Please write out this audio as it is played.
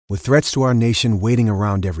With threats to our nation waiting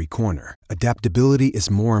around every corner, adaptability is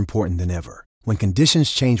more important than ever. When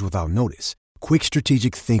conditions change without notice, quick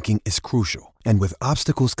strategic thinking is crucial. And with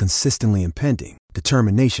obstacles consistently impending,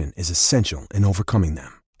 determination is essential in overcoming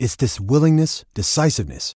them. It's this willingness,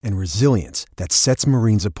 decisiveness, and resilience that sets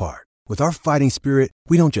Marines apart. With our fighting spirit,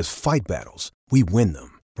 we don't just fight battles, we win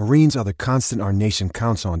them. Marines are the constant our nation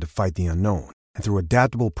counts on to fight the unknown. And through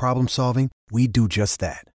adaptable problem solving, we do just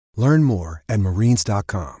that. Learn more at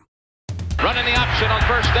marines.com. Running the option on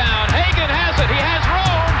first down. Hagan has it. He has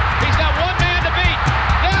room. He's got one man to beat.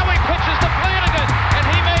 Now he pitches to Flanagan, and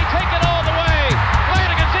he may take it all the way.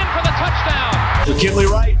 Flanagan's in for the touchdown. McKinley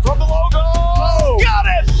Wright from the logo. Oh, got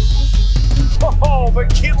it! Oh,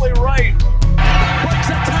 McKinley Wright. Breaks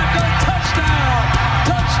a tackle. Touchdown.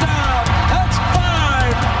 Touchdown. That's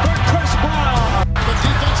 5 for Chris Brown. The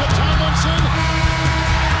defense of Tomlinson.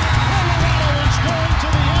 Colorado is going to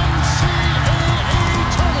the NCAA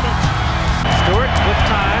tournament. Stewart with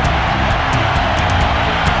time.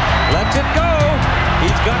 Lets it go.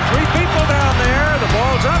 He's got 3 people down there. The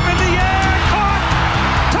ball's up in the air. Caught.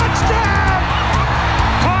 Touchdown.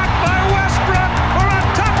 Caught by Westbrook for a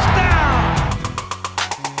touchdown.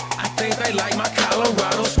 I think they like my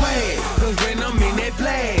Colorado swag. Cause when I'm in that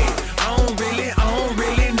play, I don't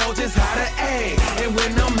really know just how to act. And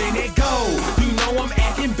when I'm in it go, you know I'm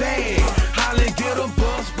acting bad. Holly get a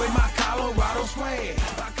bus with my Colorado swag.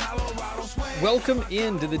 Welcome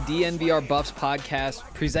into the DNVR Buffs podcast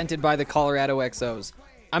presented by the Colorado XOs.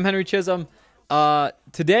 I'm Henry Chisholm.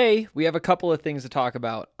 Today we have a couple of things to talk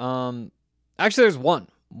about. Actually, there's one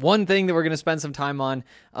thing that we're going to spend some time on.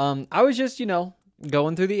 I was just,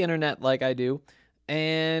 going through the internet like I do,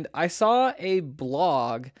 and I saw a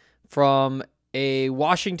blog from a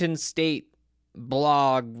Washington State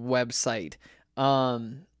blog website.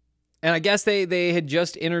 And I guess they had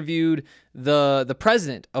just interviewed the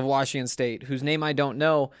president of Washington State, whose name I don't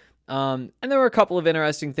know. And there were a couple of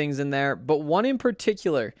interesting things in there, but one in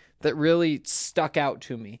particular that really stuck out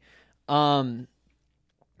to me. And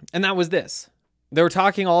that was this. They were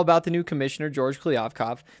talking all about the new commissioner, George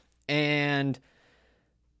Kliavkoff, and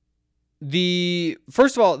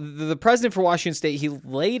first of all, the president for Washington State, he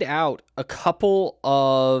laid out a couple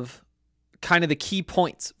of kind of the key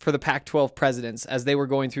points for the Pac-12 presidents as they were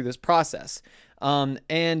going through this process.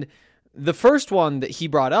 And the first one that he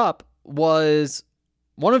brought up was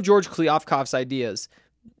one of George Kliavkoff's ideas.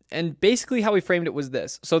 And basically how he framed it was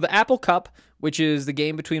this. So the Apple Cup, which is the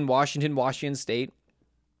game between Washington State,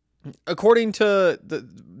 according to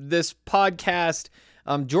this podcast,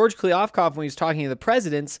 George Kliavkoff, when he was talking to the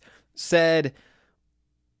presidents, said,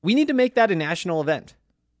 we need to make that a national event.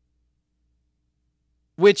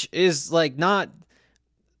 Which is like not,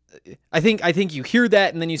 I think you hear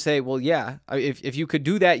that and then you say, well, yeah, if you could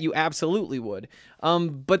do that, you absolutely would.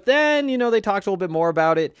 But then, they talked a little bit more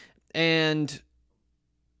about it, and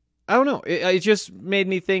I don't know, it just made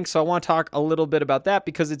me think, so I want to talk a little bit about that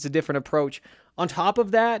because it's a different approach. On top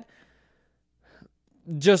of that,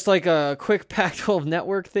 just like a quick Pac-12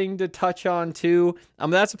 network thing to touch on too.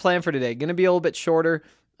 That's the plan for today. Going to be a little bit shorter.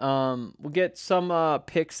 We'll get some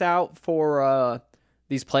picks out for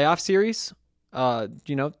these playoff series,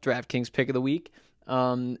 DraftKings pick of the week.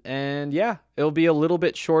 And yeah, it'll be a little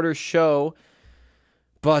bit shorter show,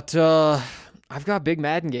 but I've got a big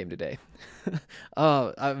Madden game today.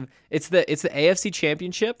 It's the AFC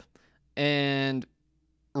Championship, and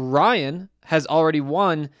Ryan has already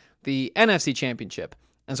won the NFC Championship.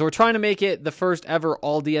 And so we're trying to make it the first ever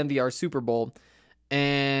all DNVR Super Bowl.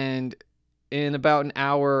 And in about an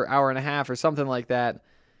hour and a half or something like that,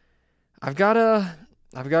 I've got to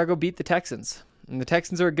go beat the Texans. And the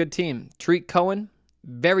Texans are a good team. Tariq Cohen,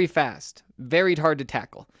 very fast, very hard to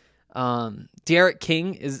tackle. De'Aaron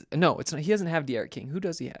King it's not. He doesn't have De'Aaron King. Who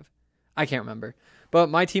does he have? I can't remember. But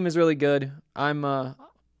my team is really good. I'm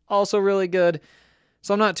also really good.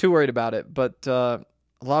 So I'm not too worried about it. But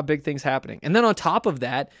a lot of big things happening. And then on top of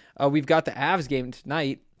that, we've got the Avs game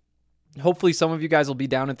tonight. Hopefully some of you guys will be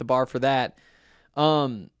down at the bar for that.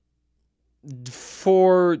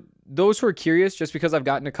 For those who are curious, just because I've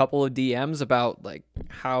gotten a couple of DMs about like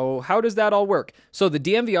how does that all work? So the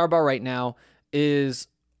DMVR bar right now is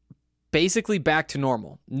basically back to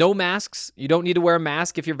normal. No masks. You don't need to wear a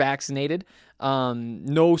mask if you're vaccinated.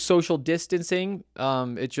 No social distancing.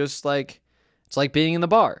 It's just like being in the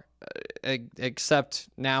bar, except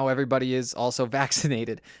now everybody is also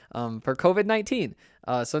vaccinated for COVID-19.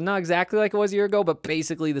 So not exactly like it was a year ago, but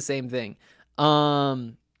basically the same thing.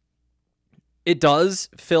 It does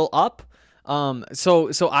fill up.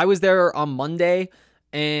 So I was there on Monday,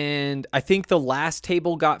 and I think the last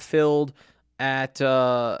table got filled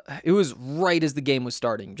it was right as the game was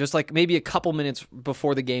starting, just like maybe a couple minutes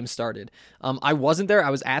before the game started. I wasn't there. I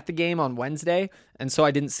was at the game on Wednesday, and so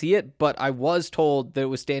I didn't see it, but I was told that it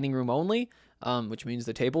was standing room only, which means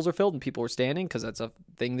the tables are filled and people are standing, because that's a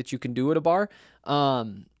thing that you can do at a bar.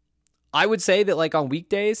 I would say that like on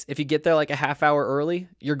weekdays, if you get there like a half hour early,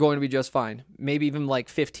 you're going to be just fine. Maybe even like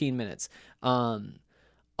 15 minutes. On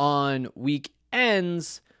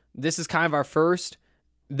weekends, this is kind of our first.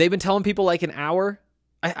 They've been telling people like an hour.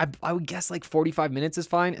 I would guess like 45 minutes is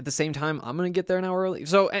fine. At the same time, I'm going to get there an hour early.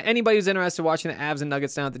 So anybody who's interested in watching the Avs and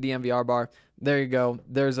Nuggets down at the DNVR bar, there you go.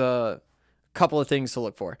 There's a couple of things to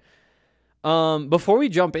look for. Before we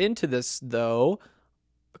jump into this, though,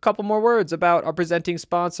 a couple more words about our presenting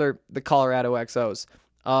sponsor, the Colorado XOs.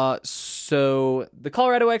 So the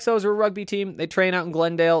Colorado XOs are a rugby team. They train out in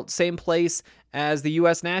Glendale, same place as the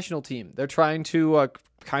U.S. national team. They're trying to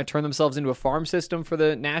kind of turn themselves into a farm system for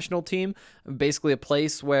the national team, basically a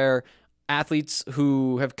place where athletes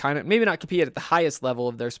who have kind of maybe not competed at the highest level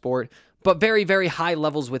of their sport, but very, very high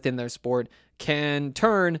levels within their sport, can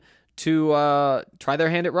turn to try their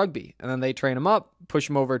hand at rugby. And then they train them up, push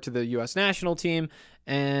them over to the U.S. national team,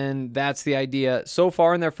 and that's the idea. So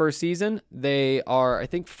far in their first season, they are, I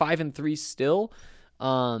think, 5-3 still.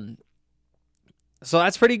 So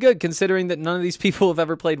that's pretty good, considering that none of these people have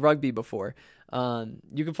ever played rugby before.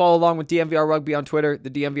 You can follow along with DNVR Rugby on Twitter, the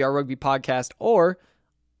DNVR Rugby Podcast, or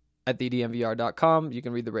at thednvr.com. You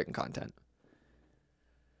can read the written content.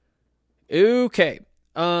 Okay.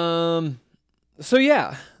 So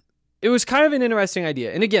yeah, it was kind of an interesting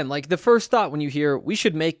idea. And again, like the first thought when you hear we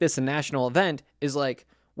should make this a national event is like,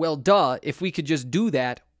 well, duh, if we could just do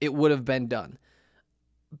that, it would have been done.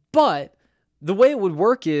 But the way it would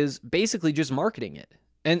work is basically just marketing it.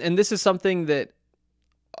 And this is something that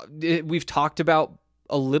we've talked about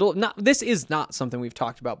a little. This is not something we've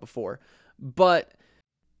talked about before, but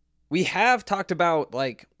we have talked about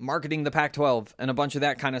like marketing the Pac-12 and a bunch of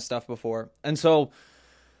that kind of stuff before. And so,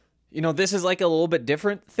 this is like a little bit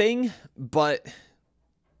different thing, but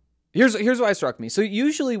here's why it struck me. So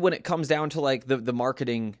usually when it comes down to like the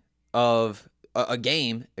marketing of a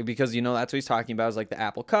game, because that's what he's talking about, is like the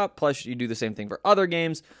Apple Cup, plus you do the same thing for other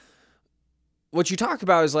games. What you talk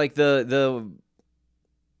about is like the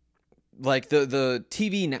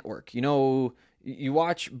TV network. You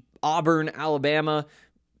watch Auburn, Alabama,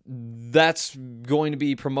 that's going to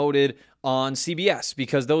be promoted on CBS,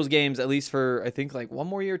 because those games, at least for I think like 1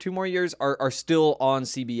 more year, 2 more years, are still on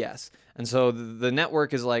CBS. And so the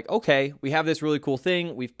network is like, okay, we have this really cool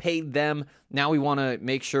thing. We've paid them. Now we want to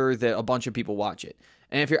make sure that a bunch of people watch it.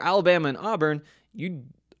 And if you're Alabama and Auburn,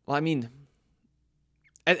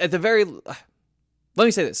 at the very, let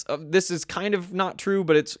me say this. This is kind of not true,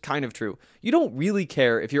 but it's kind of true. You don't really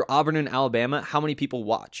care if you're Auburn and Alabama how many people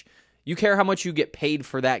watch. You care how much you get paid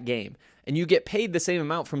for that game. And you get paid the same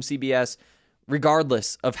amount from CBS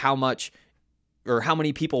regardless of how much or how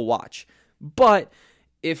many people watch. But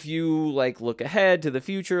if you like look ahead to the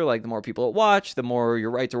future, like the more people that watch, the more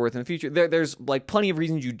your rights are worth in the future. There's like plenty of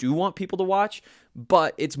reasons you do want people to watch,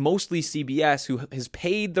 but it's mostly CBS who has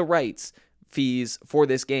paid the rights fees for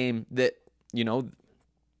this game that,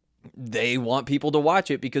 they want people to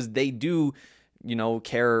watch it because they do,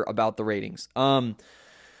 care about the ratings.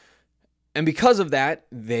 And because of that,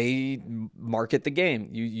 they market the game.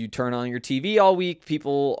 You turn on your TV all week,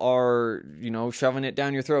 people are, shoving it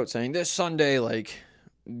down your throat saying this Sunday, like,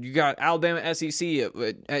 you got Alabama SEC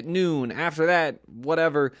at noon, after that,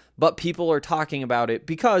 whatever. But people are talking about it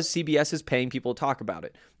because CBS is paying people to talk about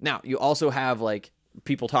it. Now, you also have like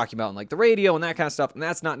people talking about it on like the radio and that kind of stuff. And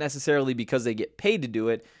that's not necessarily because they get paid to do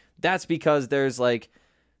it. That's because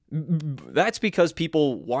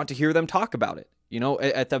people want to hear them talk about it.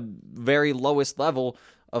 At the very lowest level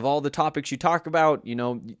of all the topics you talk about,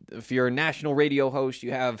 if you're a national radio host,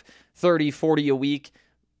 you have 30, 40 a week.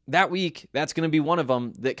 That week, that's going to be one of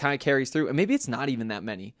them that kind of carries through. And maybe it's not even that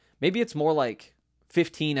many. Maybe it's more like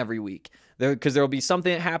 15 every week. Because there'll be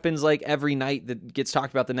something that happens like every night that gets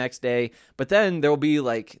talked about the next day. But then there'll be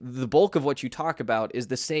like the bulk of what you talk about is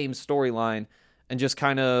the same storyline. And just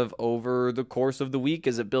kind of over the course of the week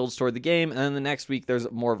as it builds toward the game. And then the next week,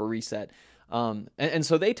 there's more of a reset. And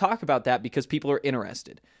so they talk about that because people are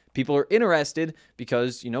interested. People are interested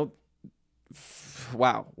because,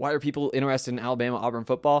 wow, why are people interested in Alabama, Auburn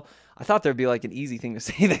football? I thought there'd be like an easy thing to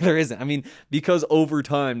say that there isn't. I mean, because over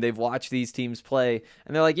time they've watched these teams play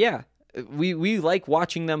and they're like, yeah, we like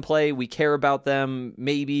watching them play. We care about them.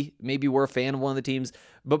 Maybe we're a fan of one of the teams,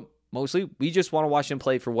 but mostly we just want to watch them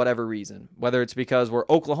play for whatever reason, whether it's because we're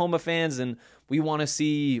Oklahoma fans and we want to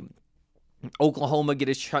see Oklahoma get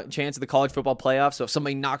a chance at the college football playoff. So if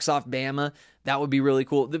somebody knocks off Bama, that would be really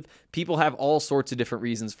cool. People have all sorts of different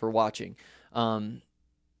reasons for watching.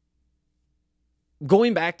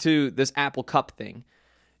 Going back to this Apple Cup thing,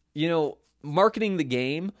 marketing the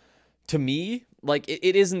game, to me, like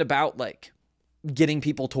it isn't about like getting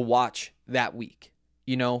people to watch that week.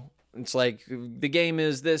 It's like the game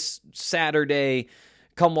is this Saturday,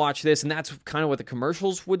 come watch this. And that's kind of what the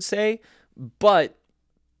commercials would say. But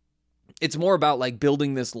it's more about like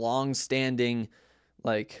building this long-standing,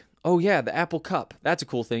 like, oh yeah, the Apple Cup, that's a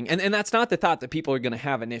cool thing, and that's not the thought that people are going to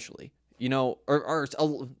have initially, or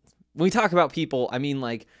when we talk about people, I mean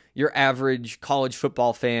like your average college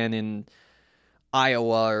football fan in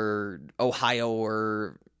Iowa or Ohio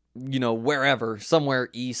or wherever, somewhere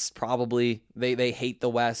east, probably they hate the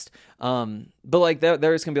West, but like they're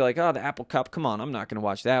just gonna be like, oh, the Apple Cup, come on, I'm not gonna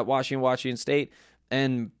watch that. Washington State,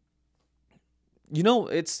 and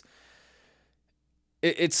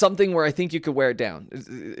it's something where I think you could wear it down.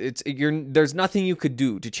 There's nothing you could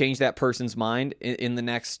do to change that person's mind in the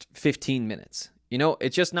next 15 minutes.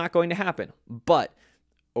 It's just not going to happen. But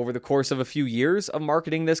over the course of a few years of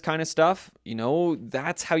marketing this kind of stuff,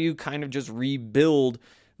 that's how you kind of just rebuild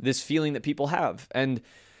this feeling that people have. And,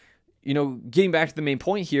 getting back to the main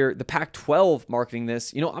point here, the Pac-12 marketing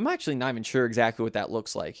this, I'm actually not even sure exactly what that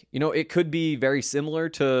looks like. It could be very similar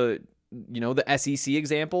to the SEC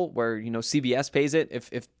example where, CBS pays it.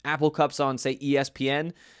 If Apple Cup's on, say,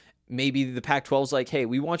 ESPN, maybe the Pac-12's like, hey,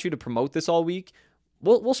 we want you to promote this all week.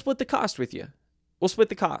 We'll split the cost with you. We'll split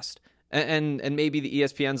the cost. And maybe the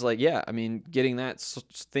ESPN's like, yeah, I mean, getting that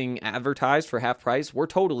thing advertised for half price, we're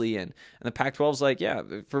totally in. And the Pac-12's like, yeah,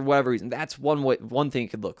 for whatever reason. That's one thing it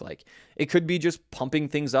could look like. It could be just pumping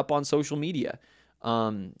things up on social media.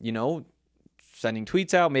 Sending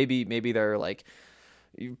tweets out. Maybe they're like,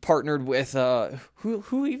 you partnered with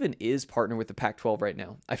who even is partnered with the Pac-12 right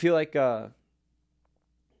now? I feel like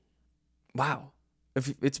wow,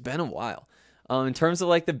 it's been a while in terms of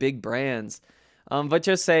like the big brands, but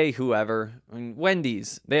just say whoever. I mean,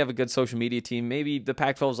 Wendy's, they have a good social media team. Maybe the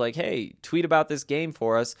Pac-12 is like, hey, tweet about this game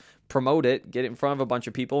for us, promote it, get it in front of a bunch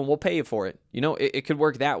of people, and we'll pay you for it. It could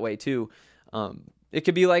work that way too. It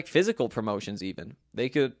could be like physical promotions even. They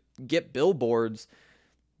could get billboards,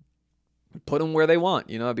 put them where they want.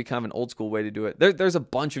 It'd be kind of an old school way to do it. There's a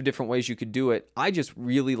bunch of different ways you could do it. I just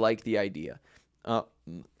really like the idea.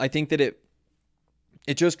 I think that it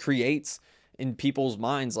just creates in people's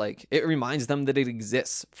minds, like it reminds them that it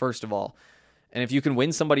exists, first of all. And if you can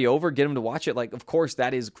win somebody over, get them to watch it, like, of course,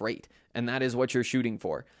 that is great. And that is what you're shooting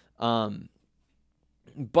for.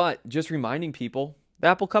 But just reminding people the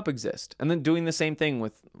Apple Cup exists. And then doing the same thing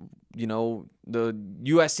with, the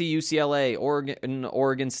USC, UCLA,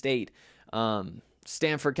 Oregon State,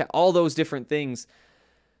 Stanford, all those different things.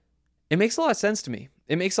 It makes a lot of sense to me.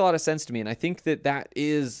 And I think that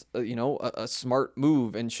is, a smart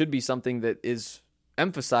move and should be something that is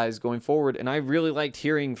emphasized going forward. And I really liked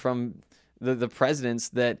hearing from the presidents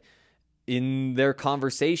that in their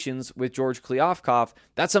conversations with George Kliavkoff,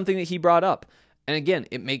 that's something that he brought up. And again,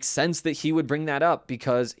 it makes sense that he would bring that up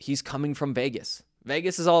because he's coming from Vegas.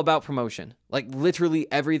 Vegas is all about promotion. Like literally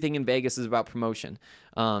everything in Vegas is about promotion.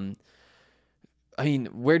 I mean,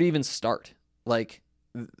 where to even start? Like,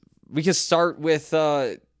 we can start with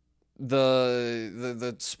the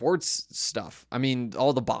sports stuff. I mean,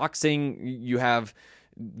 all the boxing, you have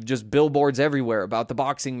just billboards everywhere about the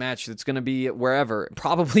boxing match that's going to be wherever,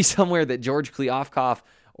 probably somewhere that George Kliavkoff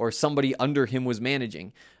or somebody under him was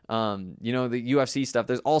managing. The UFC stuff,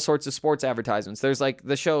 there's all sorts of sports advertisements. There's like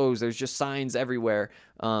the shows, there's just signs everywhere.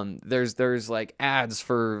 There's like ads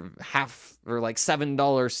for half or like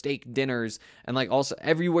 $7 steak dinners. And like also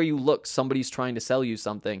everywhere you look, somebody's trying to sell you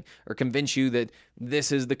something or convince you that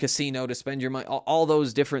this is the casino to spend your money, all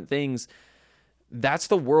those different things. That's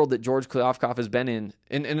the world that George Kliavkoff has been in.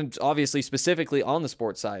 And obviously specifically on the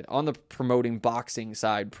sports side, on the promoting boxing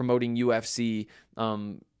side, promoting UFC.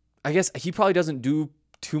 I guess he probably doesn't do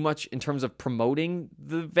too much in terms of promoting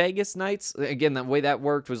the Vegas nights. Again, the way that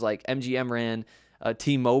worked was like MGM ran a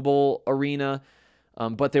T-Mobile arena,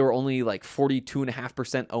 but they were only like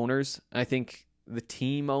 42.5% owners. And I think the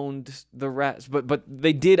team owned the rest, but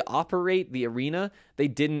they did operate the arena. They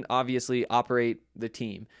didn't obviously operate the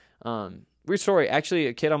team. Weird story. Actually,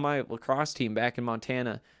 a kid on my lacrosse team back in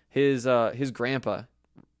Montana, his grandpa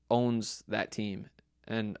owns that team.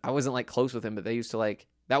 And I wasn't like close with him, but they used to like,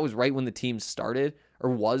 that was right when the team started or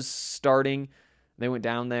was starting. They went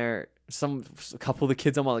down there. A couple of the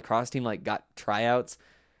kids on my lacrosse team like got tryouts.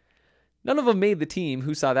 None of them made the team.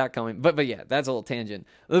 Who saw that coming? But yeah, that's a little tangent.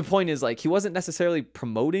 The point is like he wasn't necessarily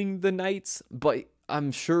promoting the nights, but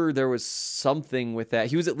I'm sure there was something with that.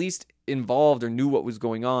 He was at least involved or knew what was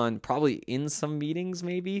going on, probably in some meetings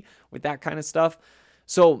maybe with that kind of stuff.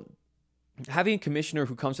 So having a commissioner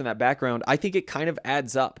who comes from that background, I think it kind of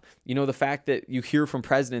adds up. The fact that you hear from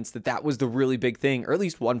presidents that was the really big thing, or at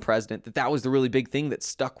least one president, that was the really big thing that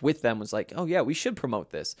stuck with them, was like, oh yeah, we should promote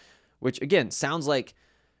this, which again, sounds like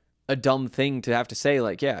a dumb thing to have to say,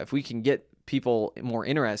 like, yeah, if we can get people more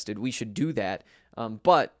interested, we should do that.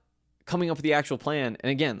 But coming up with the actual plan, and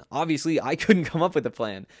again, obviously I couldn't come up with a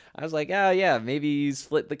plan. I was like, yeah, maybe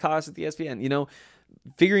split the cost with the ESPN,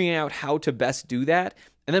 figuring out how to best do that,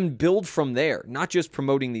 and then build from there, not just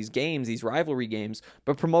promoting these games, these rivalry games,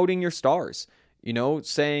 but promoting your stars,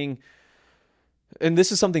 saying, and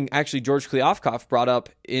this is something actually George Kliavkoff brought up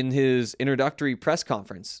in his introductory press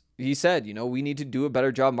conference. He said, we need to do a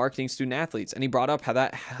better job marketing student athletes. And he brought up how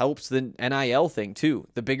that helps the NIL thing too.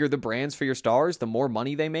 The bigger the brands for your stars, the more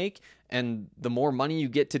money they make, and the more money you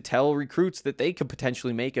get to tell recruits that they could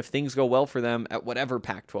potentially make if things go well for them at whatever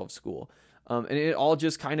Pac-12 school. And it all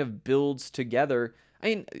just kind of builds together. I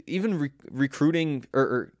mean, even recruiting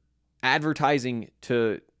or advertising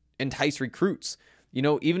to entice recruits.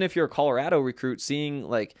 Even if you're a Colorado recruit, seeing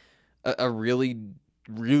like a really,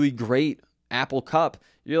 really great Apple Cup,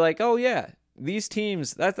 you're like, oh yeah, these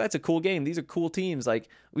teams, that's a cool game. These are cool teams. Like,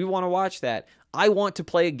 we want to watch that. I want to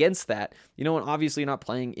play against that. And obviously not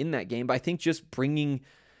playing in that game, but I think just bringing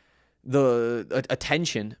the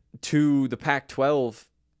attention to the Pac-12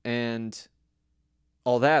 and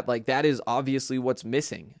all that, like, that is obviously what's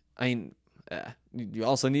missing. I mean, you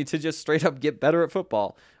also need to just straight up get better at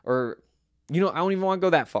football, or I don't even want to go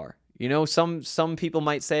that far. Some people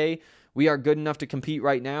might say we are good enough to compete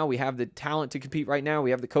right now. We have the talent to compete right now. We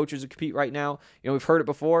have the coaches to compete right now. We've heard it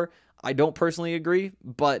before. I don't personally agree,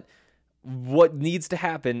 but what needs to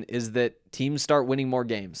happen is that teams start winning more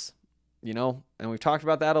games, and we've talked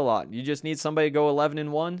about that a lot. You just need somebody to go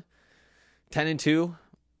 11-1, 10-2,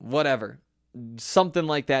 whatever. Something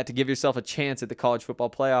like that to give yourself a chance at the college football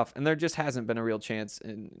playoff, and there just hasn't been a real chance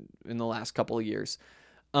in the last couple of years.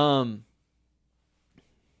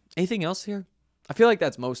 Anything else here? I feel like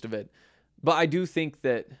that's most of it. But I do think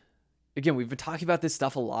that, again, we've been talking about this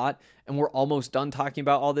stuff a lot, and we're almost done talking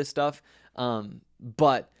about all this stuff.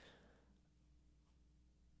 But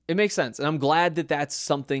it makes sense. And I'm glad that that's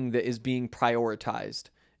something that is being prioritized,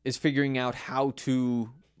 is figuring out how to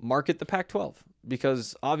market the Pac-12,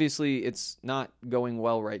 because obviously it's not going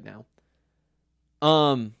well right now.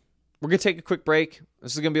 We're going to take a quick break.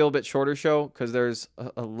 This is going to be a little bit shorter show because there's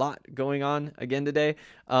a lot going on again today.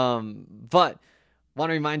 But want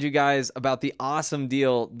to remind you guys about the awesome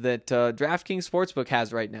deal that DraftKings Sportsbook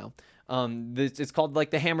has right now. It's called like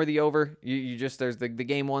the Hammer the Over. You just, there's the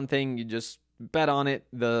game one thing. You just bet on it,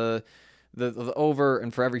 the over,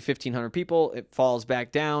 and for every 1,500 people, it falls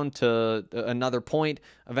back down to another point.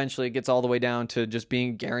 Eventually, it gets all the way down to just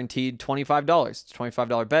being guaranteed $25. It's a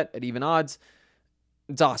 $25 bet at even odds.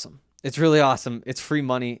 It's awesome. It's really awesome. It's free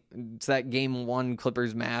money. It's that game one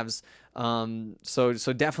Clippers Mavs. So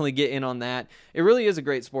definitely get in on that. It really is a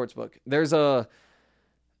great sports book. There's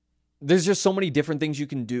just so many different things you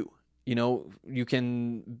can do. You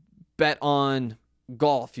can bet on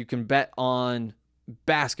golf. You can bet on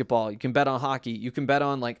basketball. You can bet on hockey. You can bet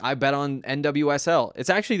on, like, I bet on NWSL. It's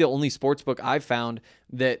actually the only sports book I've found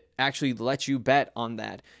that actually lets you bet on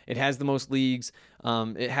that. It has the most leagues.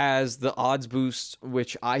 It has the odds boosts,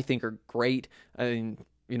 which I think are great. I mean,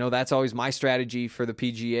 that's always my strategy for the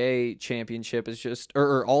PGA Championship, is just,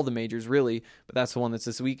 or all the majors really, but that's the one that's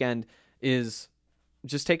this weekend, is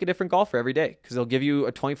just take a different golfer every day, because they'll give you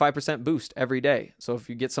a 25% boost every day. So if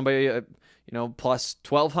you get somebody, plus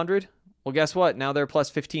 1,200, well, guess what? Now they're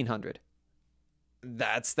plus 1,500.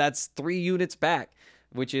 That's 3 units back,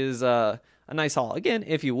 which is a nice haul. Again,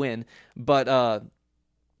 if you win. But,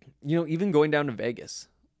 even going down to Vegas,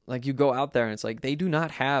 like, you go out there and it's like they do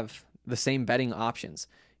not have the same betting options.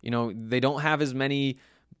 They don't have as many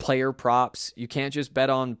player props. You can't just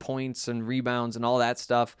bet on points and rebounds and all that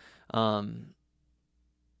stuff. You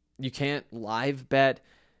can't live bet.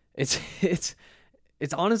 It's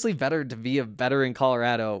honestly better to be a better in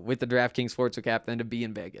Colorado with the DraftKings Sportsbook app than to be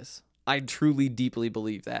in Vegas. I truly, deeply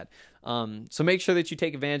believe that. So make sure that you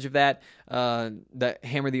take advantage of that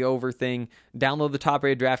Hammer the Over thing. Download the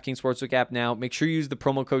top-rated DraftKings Sportsbook app now. Make sure you use the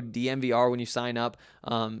promo code DNVR when you sign up.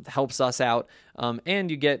 Helps us out. And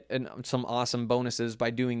you get some awesome bonuses by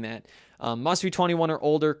doing that. Must be 21 or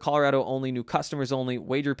older. Colorado only. New customers only.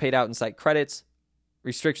 Wager paid out in site credits.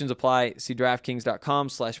 Restrictions apply. See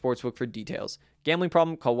DraftKings.com/sportsbook for details. Gambling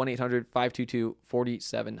problem? Call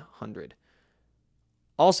 1-800-522-4700.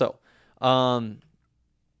 Also,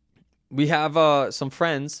 we have some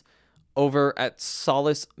friends over at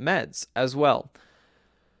Solace Meds as well.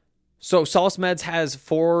 So Solace Meds has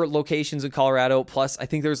 4 locations in Colorado, plus I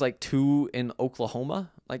think there's like 2 in Oklahoma.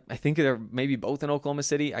 Like I think they're maybe both in Oklahoma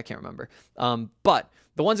City. I can't remember. But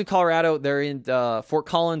the ones in Colorado, they're in Fort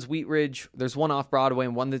Collins, Wheat Ridge. There's one off Broadway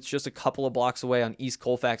and one that's just a couple of blocks away on East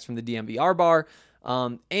Colfax from the DMVR bar.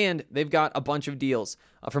 And they've got a bunch of deals.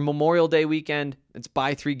 For Memorial Day weekend, it's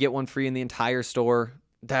buy 3, get 1 free in the entire store.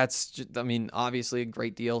 That's just, obviously a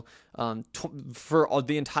great deal. For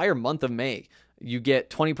the entire month of May, you get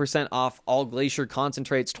 20% off all Glacier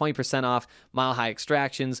concentrates, 20% off Mile High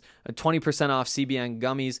extractions, 20% off CBN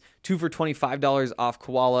gummies, 2 for $25 off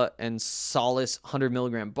Koala and Solace 100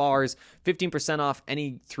 milligram bars, 15% off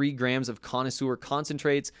any 3 grams of connoisseur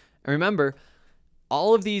concentrates. And remember,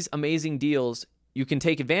 all of these amazing deals you can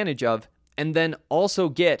take advantage of and then also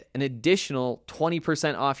get an additional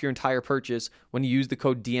 20% off your entire purchase when you use the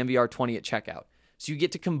code DMVR20 at checkout. So you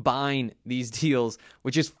get to combine these deals,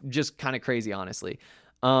 which is just kind of crazy, honestly.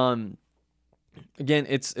 Again,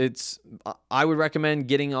 I would recommend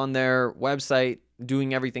getting on their website,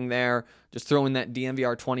 doing everything there, just throwing that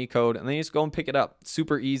DMVR20 code, and then you just go and pick it up.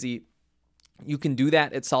 Super easy. You can do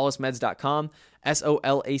that at solacemeds.com,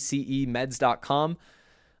 SOLACE meds.com.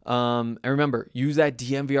 And remember, use that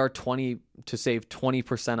DMVR20 to save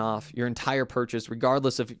 20% off your entire purchase,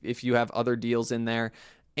 regardless of if you have other deals in there.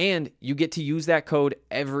 And you get to use that code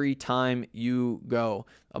every time you go.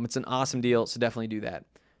 It's an awesome deal, so definitely do that.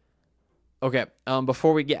 Okay,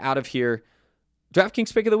 before we get out of here,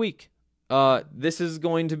 DraftKings pick of the week. This is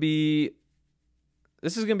going to be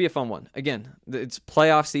a fun one. Again, it's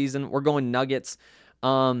playoff season. We're going Nuggets.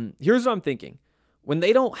 Here's what I'm thinking. When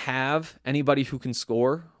they don't have anybody who can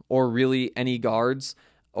score or really any guards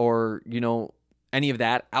or, any of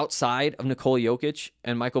that outside of Nikola Jokic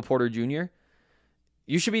and Michael Porter Jr.,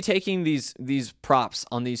 you should be taking these props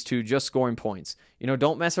on these two just scoring points.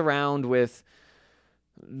 Don't mess around with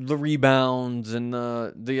the rebounds and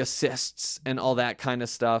the assists and all that kind of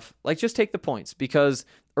stuff. Like, just take the points, because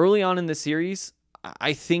early on in the series,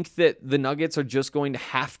 I think that the Nuggets are just going to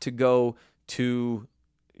have to go to,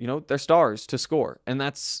 their stars to score. And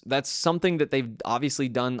that's something that they've obviously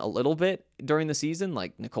done a little bit during the season.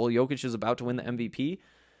 Like, Nikola Jokic is about to win the MVP.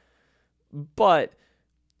 But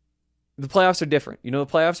the playoffs are different. The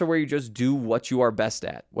playoffs are where you just do what you are best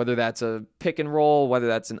at, whether that's a pick and roll, whether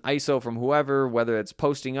that's an ISO from whoever, whether it's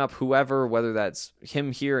posting up whoever, whether that's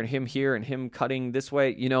him here and him cutting this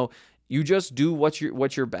way. You just do what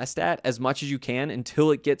you're best at as much as you can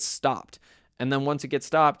until it gets stopped. And then once it gets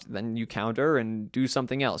stopped, then you counter and do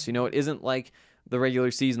something else. It isn't like the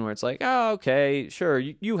regular season where it's like, oh, okay, sure,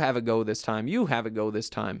 you have a go this time. You have a go this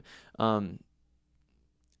time. And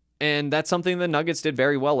that's something the Nuggets did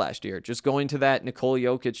very well last year, just going to that Nikola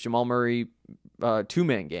Jokic, Jamal Murray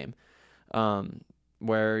two-man game,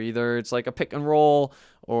 where either it's like a pick and roll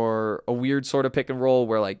or a weird sort of pick and roll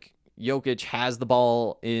where like Jokic has the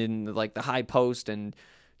ball in like the high post and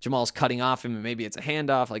Jamal's cutting off him and maybe it's a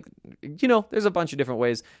handoff. Like, there's a bunch of different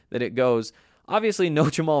ways that it goes. Obviously, no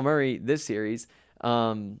Jamal Murray this series.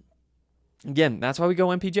 Again, that's why we go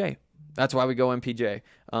MPJ.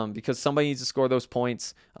 Because somebody needs to score those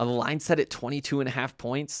points. The line set at 22.5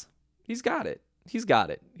 points. He's got it. He's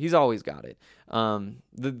always got it.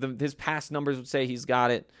 His past numbers would say he's got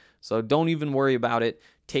it. So don't even worry about it.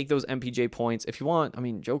 Take those MPJ points. If you want,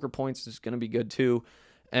 Joker points is going to be good too.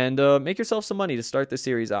 And make yourself some money to start the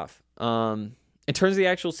series off. In terms of the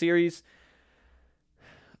actual series,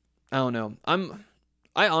 I don't know.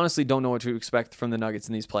 I honestly don't know what to expect from the Nuggets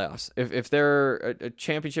in these playoffs. If they're a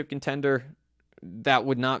championship contender, that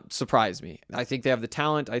would not surprise me. I think they have the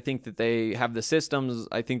talent. I think that they have the systems.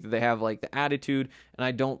 I think that they have like the attitude. And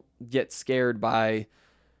I don't get scared by,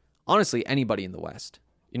 honestly, anybody in the West.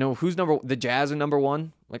 Who's the Jazz are number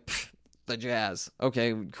one? Like, the Jazz.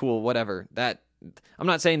 Okay, cool, whatever. I'm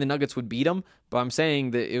not saying the Nuggets would beat them, but I'm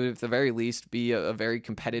saying that it would at the very least be a very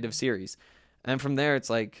competitive series. And from there, it's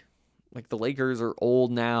like the Lakers are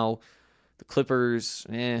old now. The Clippers,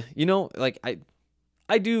 I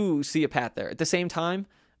do see a path there. At the same time,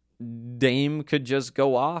 Dame could just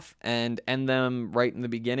go off and end them right in the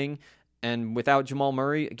beginning. And without Jamal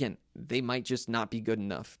Murray, again, they might just not be good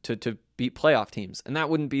enough to beat playoff teams. And that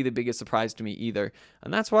wouldn't be the biggest surprise to me either.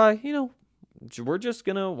 And that's why, we're just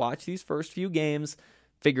going to watch these first few games,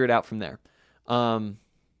 figure it out from there. So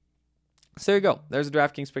there you go. There's a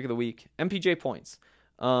DraftKings pick of the week. MPJ points.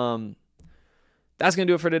 That's going to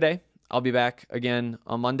do it for today. I'll be back again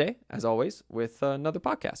on Monday, as always, with another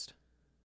podcast.